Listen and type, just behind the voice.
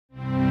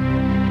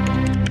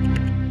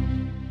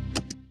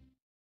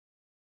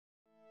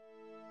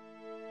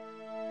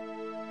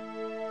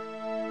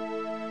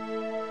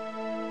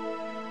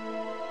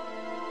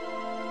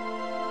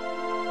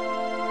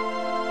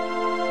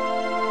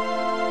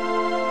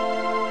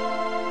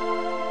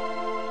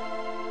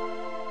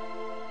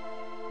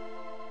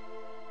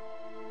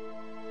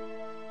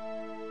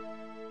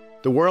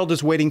The world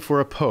is waiting for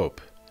a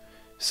pope.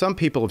 Some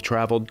people have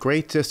traveled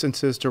great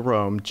distances to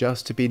Rome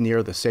just to be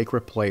near the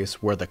sacred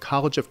place where the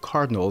College of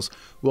Cardinals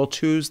will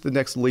choose the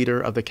next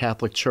leader of the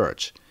Catholic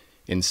Church,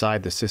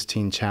 inside the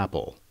Sistine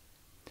Chapel.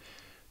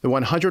 The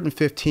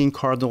 115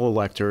 cardinal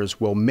electors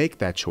will make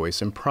that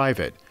choice in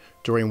private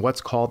during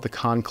what's called the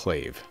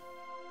Conclave.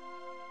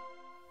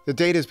 The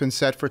date has been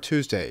set for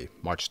Tuesday,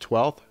 March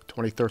 12,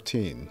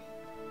 2013.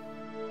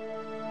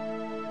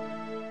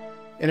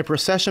 In a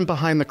procession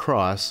behind the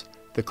cross,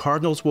 the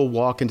cardinals will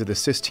walk into the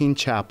Sistine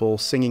Chapel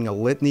singing a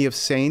litany of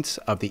saints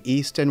of the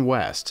East and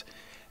West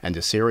and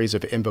a series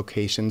of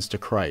invocations to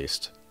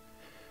Christ.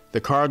 The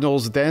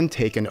cardinals then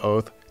take an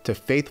oath to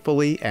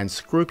faithfully and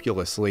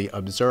scrupulously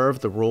observe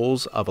the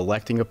rules of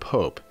electing a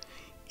pope.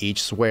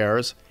 Each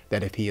swears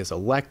that if he is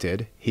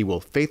elected, he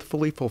will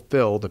faithfully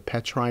fulfill the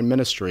Petrine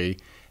ministry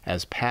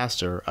as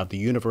pastor of the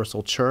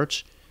Universal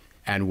Church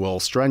and will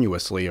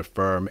strenuously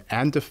affirm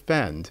and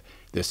defend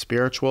the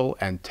spiritual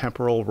and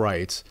temporal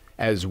rights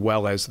as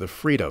well as the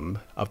freedom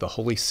of the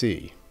Holy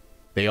See.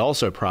 They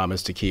also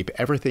promise to keep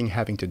everything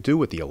having to do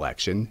with the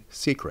election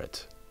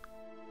secret.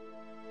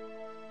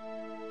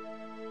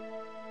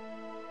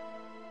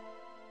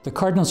 The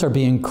cardinals are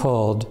being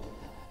called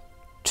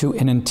to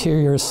an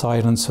interior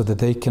silence so that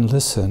they can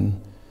listen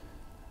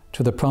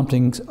to the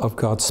promptings of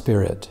God's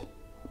Spirit,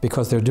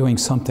 because they're doing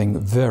something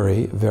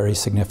very, very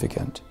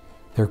significant.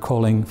 They're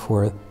calling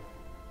for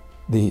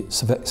the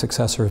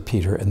successor of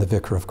Peter and the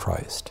vicar of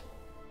Christ.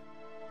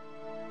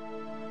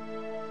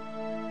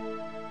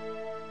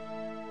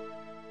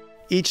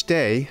 Each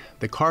day,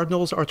 the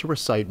cardinals are to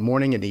recite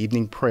morning and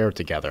evening prayer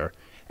together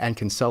and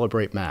can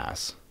celebrate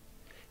Mass.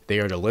 They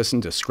are to listen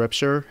to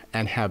Scripture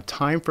and have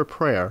time for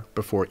prayer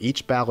before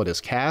each ballot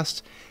is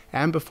cast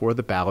and before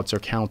the ballots are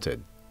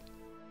counted.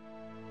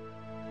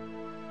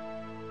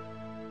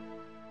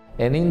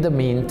 And in the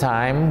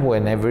meantime,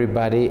 when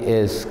everybody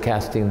is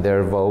casting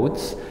their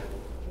votes,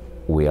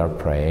 we are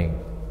praying.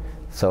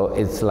 So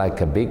it's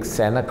like a big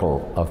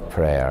cenacle of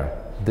prayer.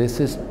 This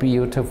is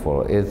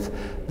beautiful. It's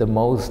the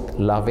most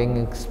loving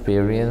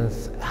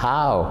experience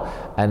how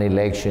an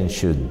election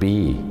should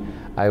be.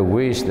 I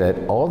wish that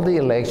all the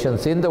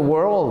elections in the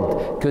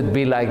world could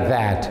be like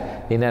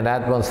that, in an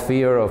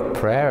atmosphere of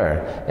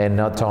prayer and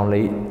not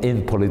only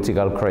in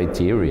political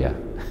criteria.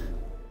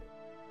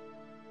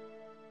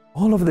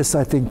 All of this,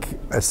 I think,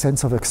 a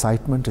sense of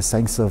excitement, a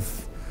sense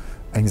of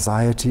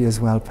anxiety as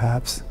well,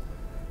 perhaps.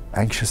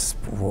 Anxious,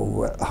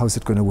 how's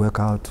it going to work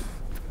out?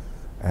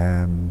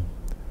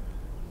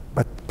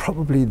 But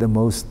probably the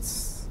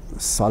most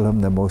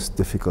solemn, the most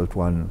difficult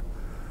one,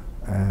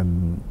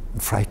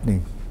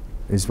 frightening,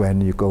 is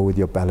when you go with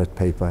your ballot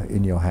paper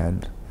in your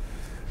hand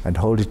and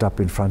hold it up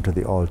in front of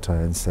the altar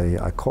and say,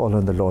 I call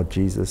on the Lord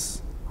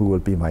Jesus, who will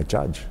be my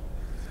judge,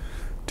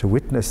 to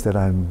witness that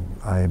I'm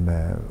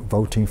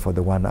voting for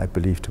the one I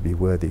believe to be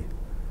worthy.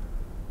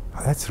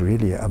 That's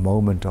really a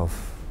moment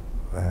of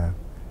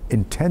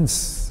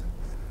intense,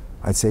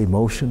 I'd say,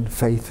 emotion,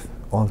 faith.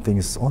 All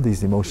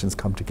these emotions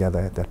come together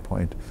at that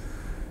point.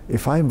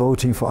 If I'm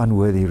voting for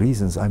unworthy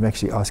reasons, I'm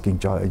actually asking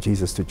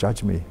Jesus to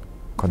judge me,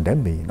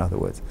 condemn me, in other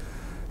words.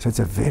 So it's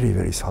a very,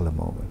 very solemn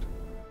moment.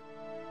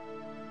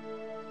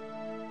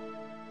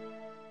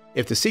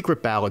 If the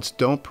secret ballots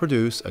don't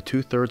produce a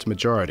 2/3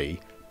 majority,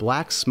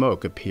 black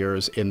smoke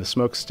appears in the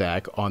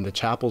smokestack on the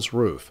chapel's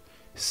roof,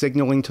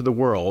 signaling to the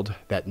world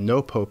that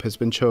no pope has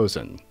been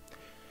chosen.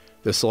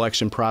 The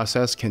selection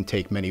process can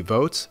take many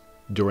votes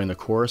during the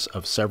course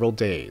of several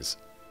days.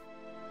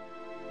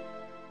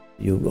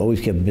 You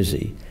always kept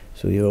busy,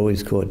 so you're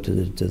always caught to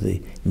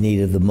the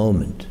need of the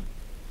moment.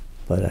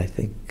 But I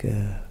think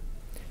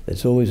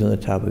it's always on the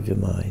top of your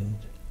mind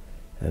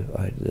that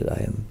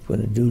I am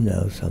going to do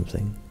now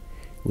something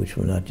which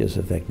will not just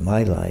affect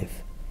my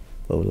life,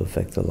 but will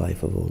affect the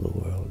life of all the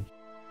world.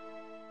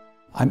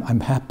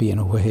 I'm happy in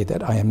a way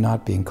that I am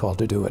not being called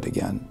to do it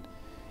again.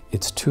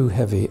 It's too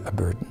heavy a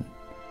burden.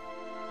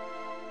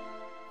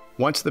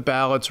 Once the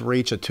ballots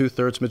reach a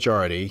 2/3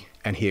 majority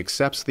and he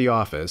accepts the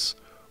office,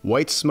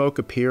 white smoke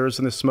appears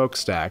in the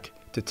smokestack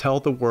to tell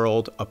the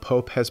world a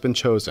pope has been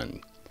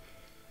chosen.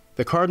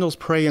 The cardinals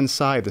pray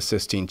inside the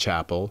Sistine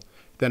Chapel,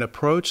 then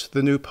approach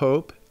the new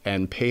pope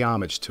and pay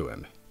homage to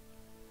him.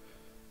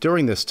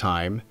 During this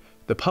time,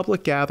 the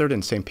public gathered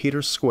in St.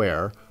 Peter's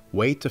Square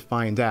wait to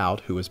find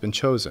out who has been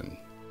chosen.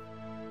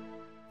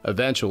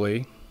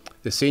 Eventually,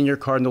 the senior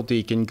cardinal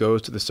deacon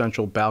goes to the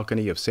central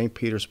balcony of St.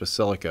 Peter's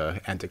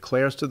Basilica and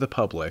declares to the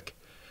public,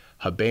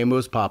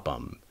 Habemus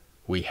Papam,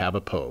 we have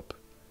a pope.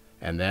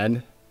 And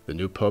then the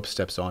new pope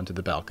steps onto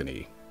the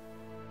balcony.